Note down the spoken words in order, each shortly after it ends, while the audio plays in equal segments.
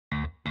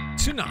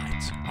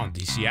Tonight on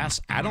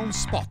DCS Addons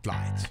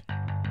Spotlight,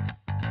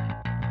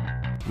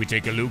 we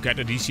take a look at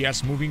the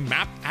DCS moving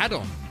map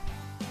add-on.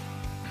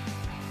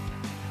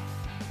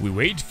 We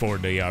wait for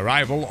the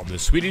arrival of the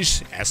Swedish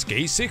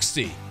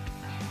SK-60.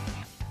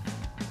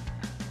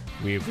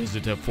 We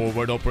visit a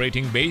forward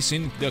operating base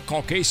in the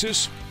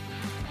Caucasus.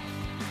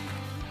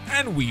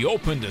 And we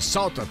open the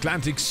South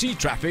Atlantic sea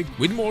traffic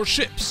with more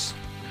ships.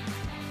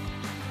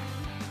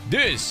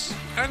 This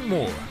and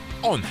more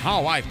on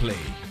How I Play.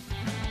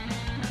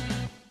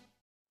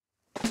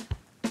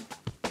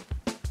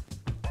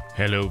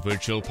 Hello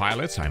virtual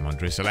pilots, I'm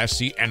Addons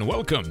Spotlight and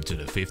welcome to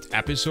the 5th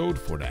episode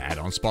for the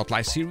Addons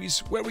Spotlight Series,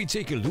 where we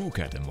take a look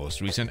at the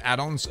most recent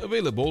add-ons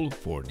available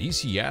for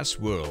DCS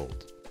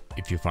World.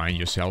 If you find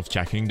yourself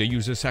checking the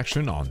user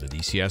section on the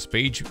DCS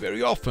page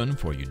very often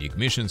for unique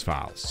missions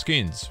files,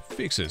 skins,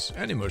 fixes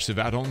and immersive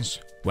add-ons,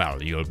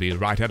 well, you'll be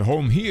right at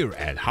home here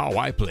at How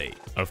I Play.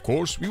 Of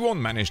course, we won't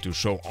manage to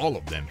show all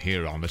of them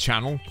here on the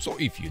channel, so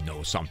if you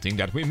know something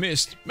that we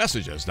missed,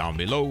 message us down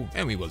below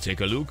and we will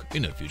take a look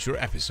in a future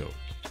episode.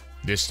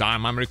 This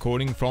time I'm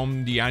recording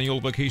from the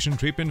annual vacation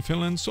trip in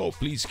Finland, so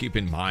please keep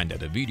in mind that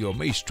the video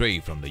may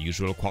stray from the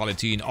usual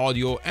quality in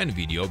audio and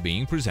video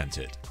being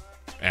presented.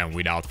 And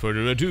without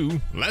further ado,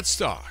 let's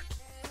start!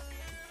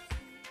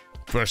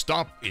 First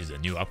up is the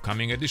new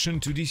upcoming addition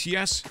to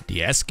DCS,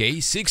 the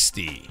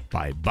SK-60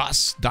 by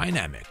Bus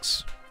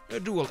Dynamics,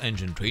 a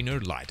dual-engine trainer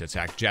light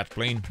attack jet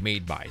plane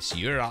made by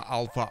Sierra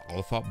Alpha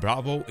Alpha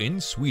Bravo in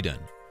Sweden.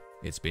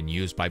 It's been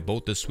used by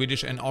both the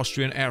Swedish and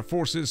Austrian Air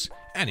Forces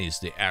and is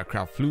the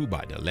aircraft flew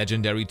by the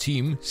legendary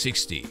Team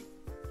 60.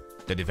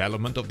 The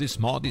development of this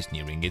mod is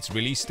nearing its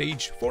release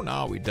stage. For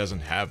now, it doesn't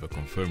have a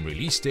confirmed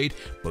release date,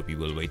 but we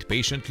will wait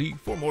patiently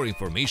for more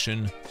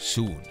information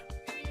soon.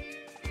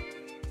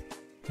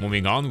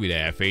 Moving on with the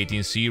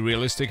F-18C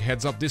realistic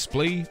heads-up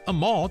display, a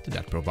mod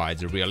that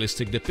provides a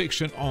realistic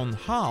depiction on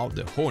how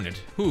the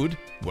Hornet HUD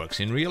works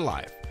in real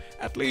life.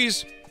 At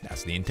least,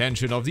 that's the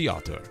intention of the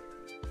author.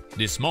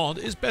 This mod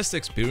is best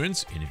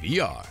experienced in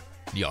VR.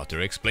 The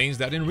author explains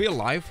that in real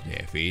life, the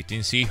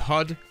F-18C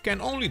HUD can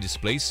only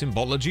display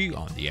symbology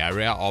on the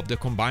area of the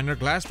combiner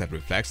glass that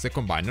reflects the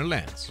combiner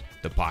lens.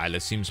 The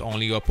pilot sees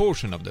only a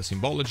portion of the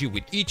symbology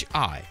with each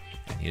eye,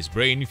 and his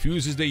brain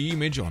fuses the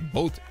image on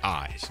both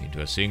eyes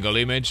into a single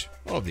image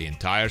of the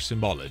entire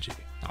symbology.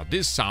 Now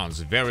this sounds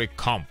very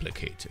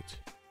complicated.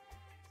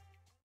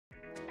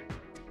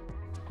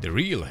 The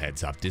real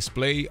heads-up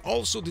display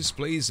also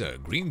displays a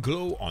green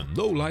glow on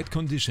low light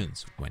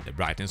conditions when the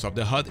brightness of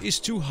the HUD is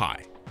too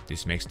high.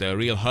 This makes the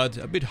real HUD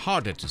a bit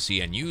harder to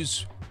see and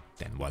use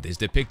than what is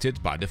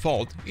depicted by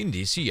default in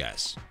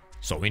DCS.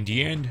 So in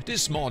the end,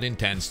 this mod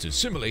intends to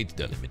simulate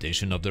the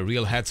limitation of the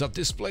real heads-up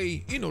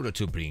display in order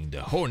to bring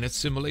the Hornet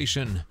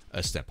simulation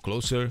a step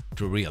closer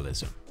to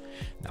realism.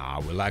 Now I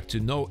would like to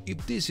know if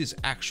this is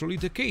actually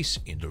the case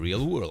in the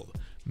real world.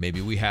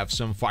 Maybe we have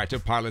some fighter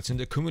pilots in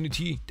the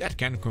community that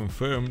can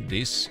confirm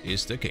this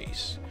is the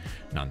case.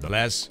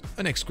 Nonetheless,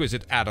 an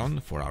exquisite add-on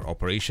for our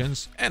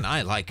operations, and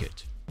I like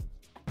it.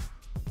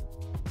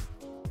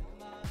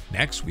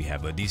 Next, we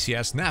have a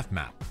DCS NAV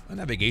map, a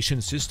navigation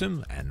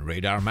system and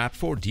radar map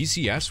for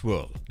DCS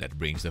World that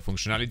brings the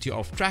functionality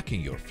of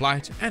tracking your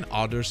flight and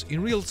others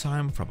in real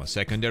time from a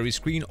secondary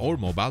screen or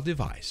mobile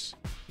device.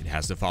 It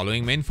has the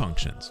following main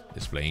functions: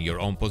 displaying your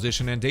own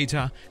position and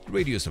data, the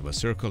radius of a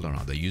circle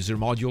around the user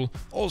module.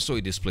 Also,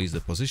 it displays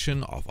the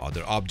position of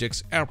other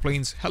objects,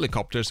 airplanes,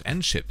 helicopters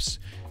and ships.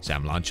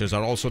 SAM launchers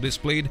are also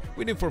displayed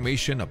with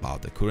information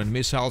about the current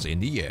missiles in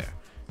the air.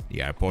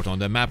 The airport on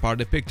the map are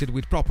depicted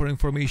with proper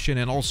information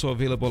and also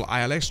available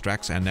ILX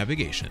tracks and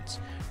navigations.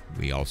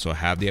 We also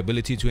have the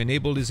ability to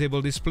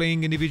enable-disable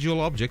displaying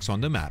individual objects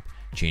on the map,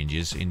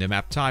 changes in the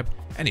map type,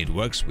 and it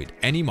works with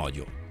any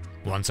module.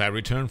 Once I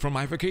return from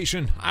my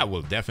vacation, I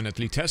will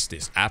definitely test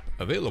this app,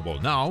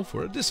 available now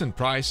for a decent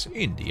price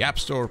in the App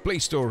Store, Play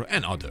Store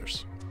and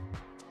others.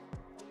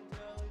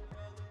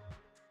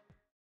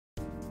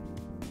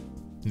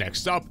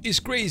 Next up is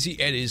Crazy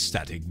Eddie's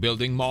static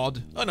building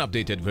mod, an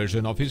updated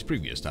version of his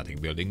previous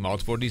static building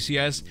mod for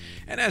DCS,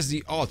 and as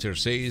the author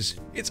says,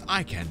 it's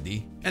eye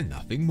candy and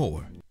nothing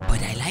more.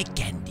 But I like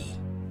candy.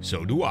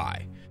 So do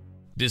I.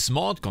 This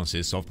mod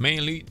consists of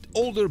mainly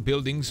older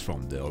buildings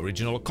from the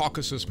original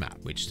Caucasus map,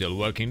 which still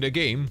work in the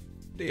game.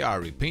 They are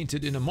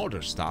repainted in a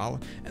modern style,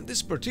 and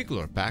this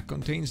particular pack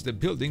contains the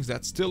buildings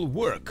that still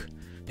work.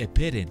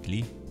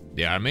 Apparently.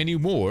 There are many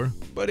more,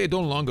 but they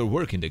no longer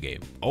work in the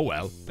game. Oh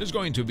well, it's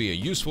going to be a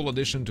useful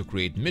addition to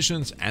create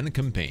missions and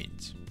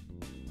campaigns.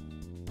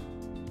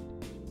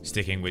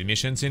 Sticking with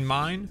missions in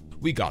mind,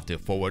 we got the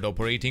forward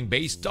operating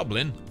base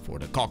Dublin for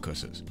the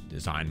Caucasus,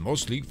 designed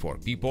mostly for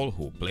people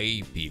who play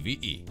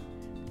PvE.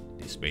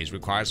 This base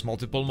requires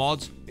multiple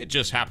mods. It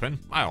just happened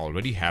I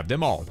already have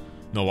them all.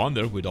 No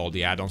wonder with all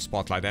the Addons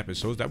Spotlight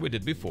episodes that we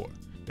did before.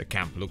 The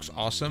camp looks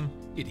awesome,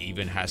 it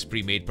even has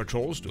pre-made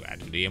patrols to add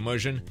to the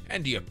immersion,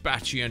 and the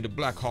Apache and the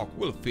Black Hawk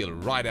will feel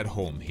right at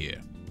home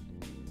here.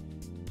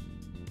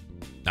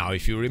 Now,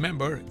 if you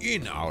remember,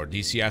 in our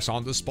DCS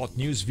on the spot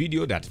news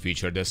video that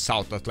featured the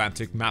South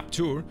Atlantic map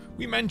tour,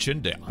 we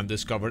mentioned the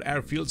undiscovered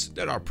airfields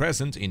that are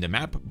present in the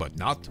map but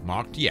not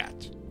marked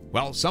yet.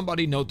 Well,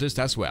 somebody noticed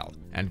as well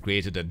and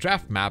created a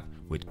draft map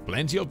with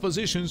plenty of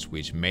positions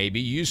which may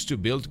be used to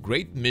build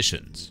great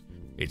missions.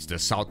 It's the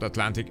South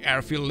Atlantic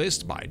Airfield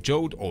List by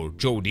Jode or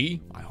Jody.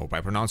 I hope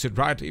I pronounce it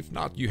right. If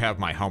not, you have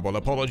my humble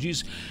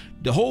apologies.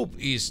 The hope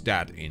is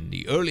that in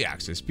the early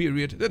access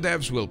period, the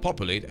devs will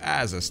populate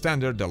as a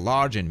standard the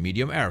large and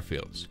medium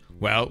airfields.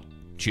 Well,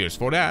 cheers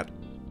for that.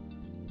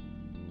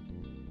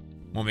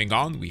 Moving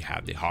on, we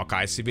have the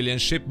Hawkeye civilian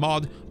ship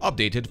mod,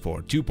 updated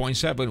for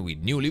 2.7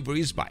 with new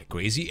liveries by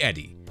Crazy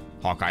Eddie.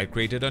 Hawkeye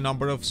created a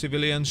number of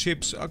civilian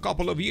ships a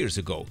couple of years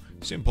ago,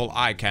 simple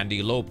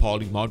eye-candy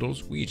low-poly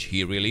models which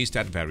he released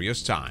at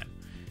various times.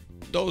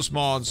 Those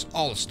mods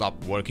all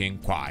stopped working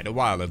quite a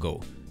while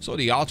ago, so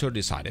the author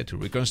decided to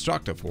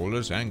reconstruct the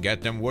folders and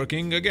get them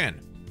working again.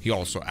 He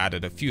also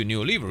added a few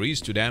new liveries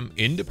to them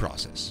in the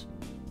process.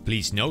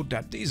 Please note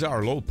that these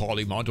are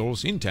low-poly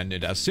models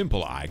intended as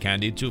simple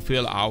eye-candy to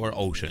fill our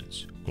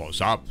oceans. Close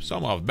up,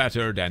 some are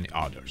better than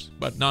others,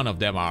 but none of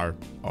them are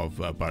of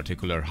a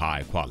particular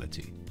high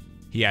quality.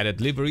 He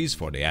added liveries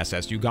for the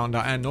SS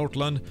Uganda and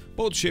Northland.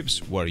 Both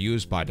ships were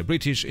used by the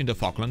British in the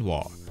Falkland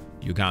War.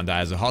 Uganda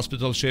as a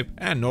hospital ship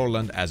and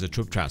Northland as a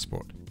troop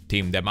transport.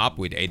 Team them up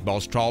with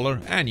 8-ball trawler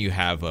and you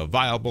have a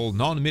viable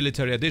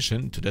non-military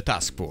addition to the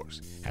task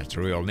force, as the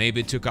Royal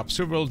Navy took up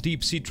several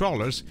deep-sea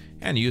trawlers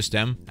and used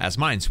them as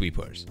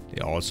minesweepers.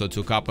 They also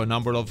took up a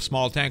number of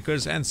small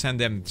tankers and sent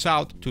them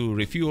south to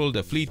refuel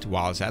the fleet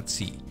whilst at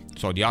sea,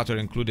 so the author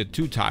included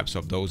 2 types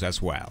of those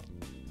as well.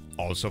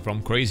 Also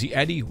from Crazy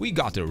Eddie, we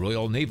got the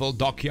Royal Naval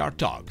Dockyard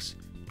Tugs.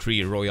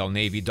 3 Royal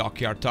Navy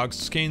Dockyard Tugs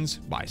skins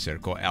by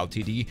Serco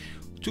Ltd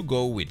to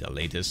go with the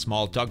latest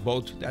small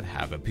tugboat that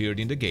have appeared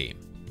in the game.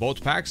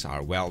 Both packs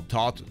are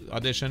well-thought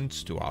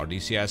additions to our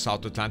DCS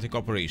South Atlantic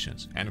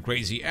operations, and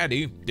Crazy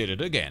Eddie did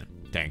it again.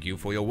 Thank you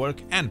for your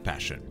work and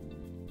passion.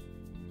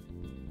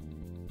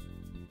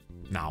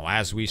 Now,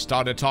 as we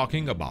started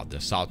talking about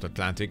the South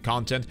Atlantic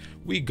content,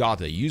 we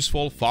got a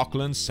useful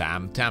Falkland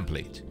SAM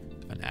template.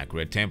 An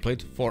accurate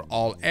template for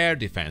all air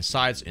defense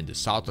sites in the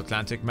South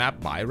Atlantic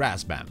map by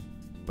Razbam.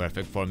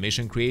 Perfect for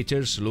mission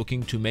creators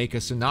looking to make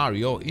a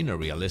scenario in a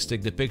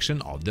realistic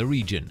depiction of the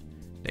region.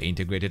 The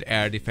Integrated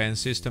Air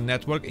Defense System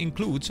network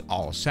includes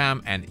all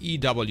SAM and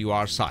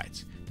EWR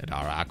sites that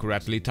are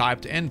accurately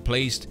typed and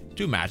placed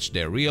to match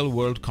their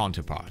real-world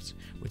counterparts,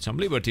 with some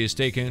liberties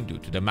taken due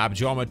to the map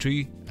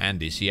geometry and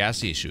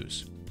DCS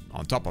issues.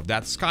 On top of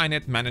that,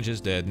 Skynet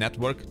manages the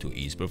network to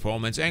ease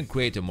performance and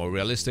create a more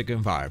realistic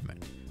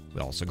environment. We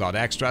also got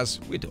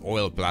extras with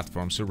oil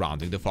platforms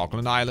surrounding the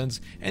Falkland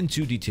Islands and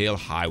 2 detailed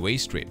highway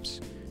strips.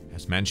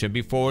 As mentioned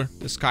before,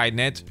 the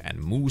Skynet and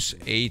Moose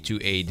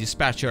A2A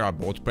dispatcher are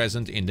both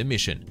present in the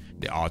mission.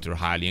 The author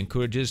highly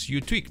encourages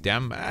you tweak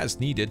them as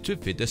needed to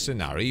fit the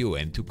scenario you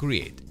aim to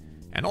create.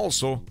 And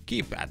also,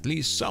 keep at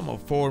least some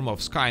form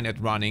of Skynet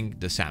running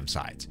the SAM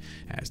sites,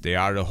 as there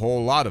are a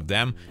whole lot of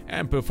them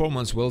and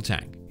performance will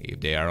tank if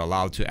they are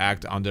allowed to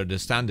act under the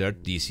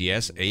standard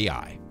DCS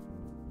AI.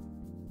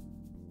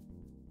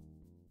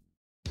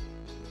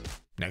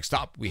 Next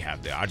up, we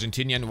have the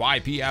Argentinian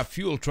YPF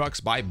fuel trucks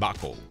by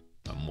Baco,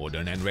 a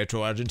modern and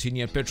retro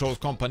Argentinian petrol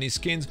company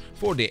skins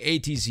for the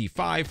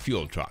ATZ-5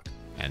 fuel truck,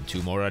 and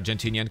 2 more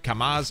Argentinian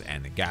Kamaz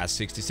and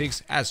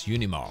SK-60 as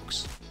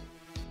Unimogs.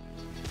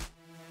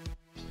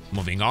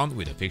 Moving on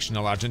with the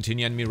fictional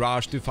Argentinian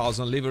Mirage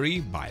 2000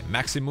 livery by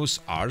Maximus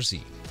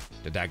RZ,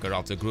 the dagger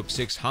of the Group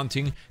 6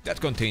 hunting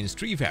that contains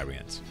 3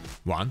 variants,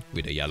 one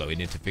with the yellow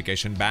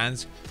identification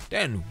bands,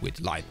 then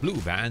with light blue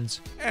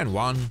bands, and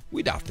one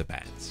without the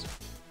bands.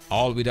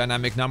 All with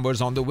dynamic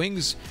numbers on the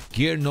wings,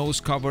 gear, nose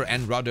cover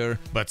and rudder,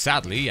 but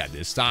sadly at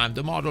this time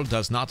the model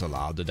does not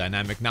allow the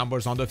dynamic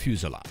numbers on the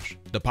fuselage.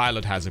 The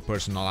pilot has a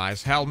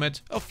personalized helmet,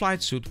 a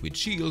flight suit with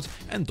shields,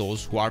 and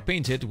those who are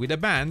painted with the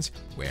bands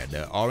wear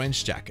the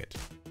orange jacket.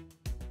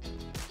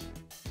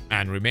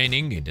 And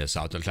remaining in the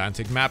South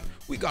Atlantic map,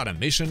 we got a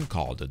mission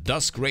called the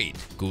Dusk Raid,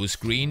 Goose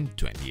Green,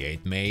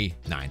 28 May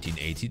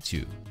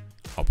 1982.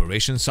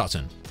 Operation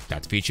Sutton,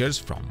 that features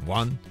from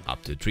 1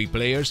 up to 3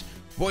 players,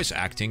 voice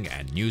acting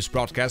and news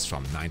broadcasts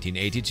from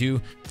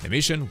 1982. The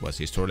mission was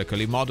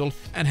historically modeled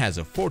and has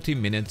a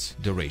 40-minute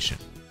duration.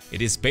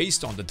 It is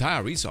based on the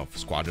diaries of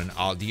Squadron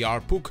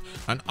LDR Puck,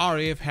 an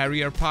RAF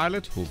Harrier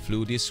pilot who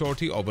flew this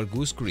sortie over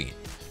Goose Green.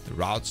 The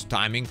routes,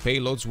 timing,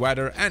 payloads,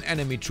 weather, and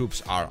enemy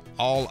troops are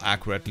all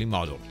accurately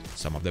modeled.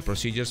 Some of the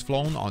procedures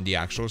flown on the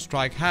actual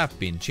strike have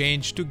been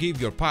changed to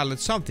give your pilot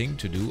something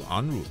to do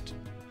en route.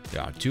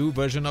 There are 2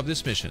 versions of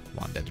this mission,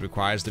 one that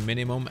requires the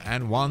minimum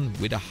and one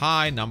with a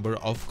high number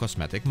of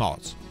cosmetic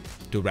mods,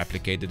 to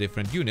replicate the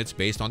different units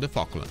based on the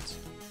Falklands.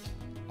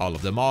 All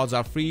of the mods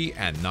are free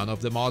and none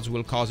of the mods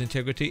will cause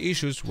integrity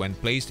issues when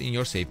placed in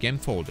your save game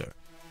folder.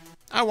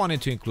 I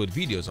wanted to include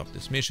videos of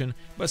this mission,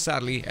 but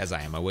sadly, as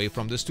I am away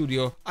from the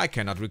studio, I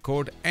cannot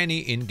record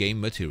any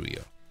in-game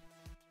material.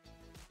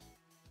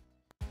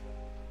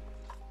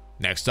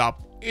 Next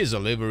up, is a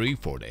livery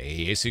for the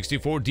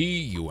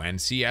AA-64D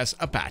UNCS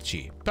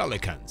Apache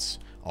Pelicans.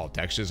 All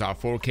textures are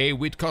 4K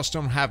with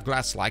custom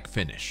half-glass-like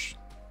finish.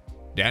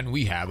 Then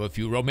we have a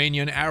few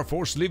Romanian Air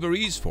Force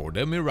liveries for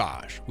the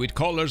Mirage, with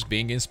colors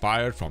being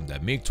inspired from the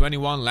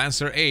MiG-21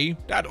 Lancer A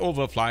that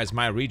overflies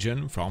my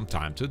region from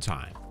time to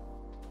time.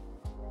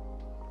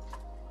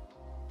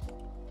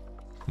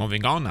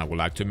 Moving on, I would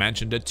like to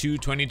mention the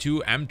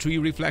 222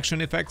 M3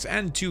 reflection effects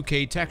and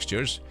 2K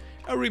textures,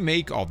 a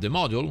remake of the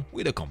model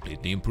with a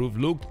completely improved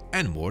look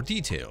and more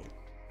detail.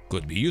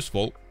 Could be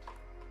useful.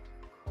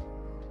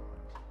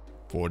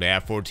 For the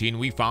F-14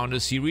 we found a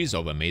series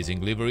of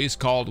amazing liveries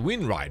called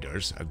Wind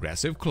Rider's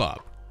Aggressive Club,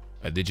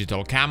 a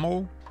digital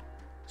camo,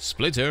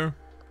 splitter,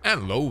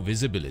 and low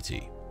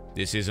visibility.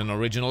 This is an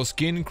original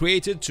skin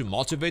created to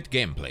motivate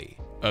gameplay,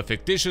 a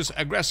fictitious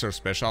aggressor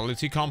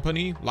specialty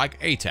company like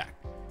ATAC.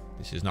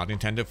 This is not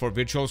intended for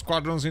virtual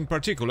squadrons in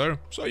particular,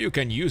 so you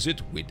can use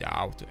it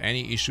without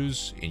any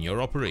issues in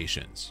your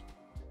operations.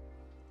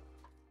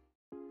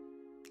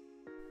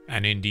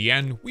 And in the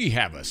end, we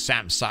have a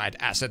SAM site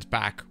asset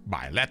pack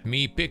by Let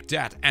Me Pick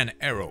That and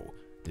Arrow.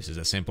 This is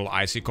a simple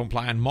IC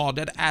compliant mod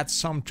that adds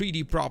some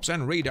 3D props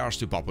and radars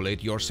to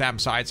populate your SAM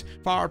sites,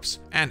 FARPs,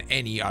 and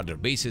any other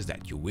bases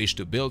that you wish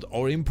to build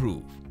or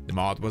improve. The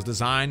mod was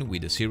designed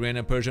with the Syrian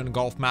and Persian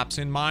Gulf maps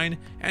in mind,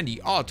 and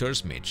the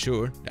authors made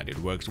sure that it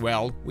works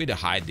well with the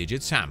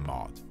high-digit SAM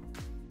mod.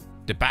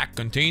 The pack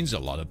contains a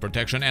lot of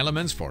protection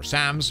elements for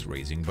SAMs,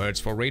 raising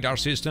birds for radar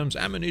systems,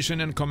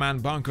 ammunition and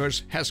command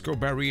bunkers, HESCO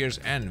barriers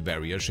and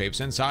various shapes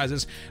and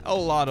sizes, a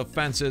lot of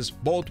fences,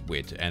 both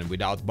with and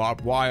without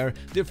barbed wire,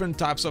 different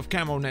types of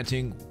camo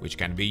netting, which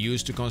can be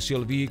used to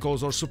conceal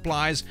vehicles or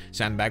supplies,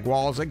 sandbag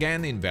walls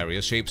again in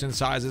various shapes and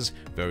sizes,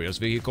 various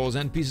vehicles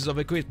and pieces of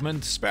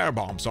equipment, spare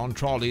bombs on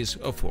trolleys,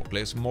 a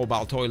forklift,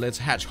 mobile toilets,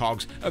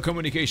 hedgehogs, a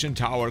communication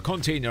tower,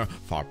 container,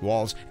 FARP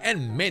walls,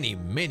 and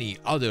many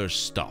other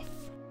stuff.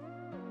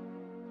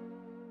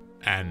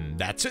 And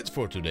that's it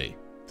for today.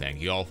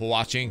 Thank you all for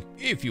watching.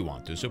 If you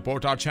want to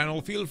support our channel,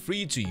 feel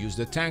free to use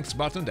the thanks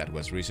button that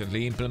was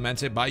recently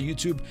implemented by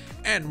YouTube,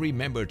 and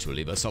remember to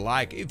leave us a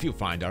like if you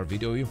find our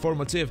video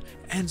informative,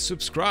 and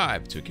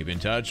subscribe to keep in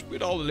touch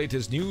with all the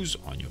latest news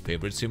on your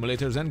favorite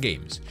simulators and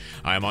games.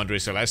 I'm Andre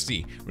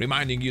Celesti,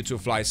 reminding you to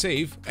fly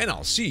safe, and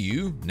I'll see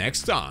you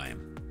next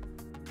time.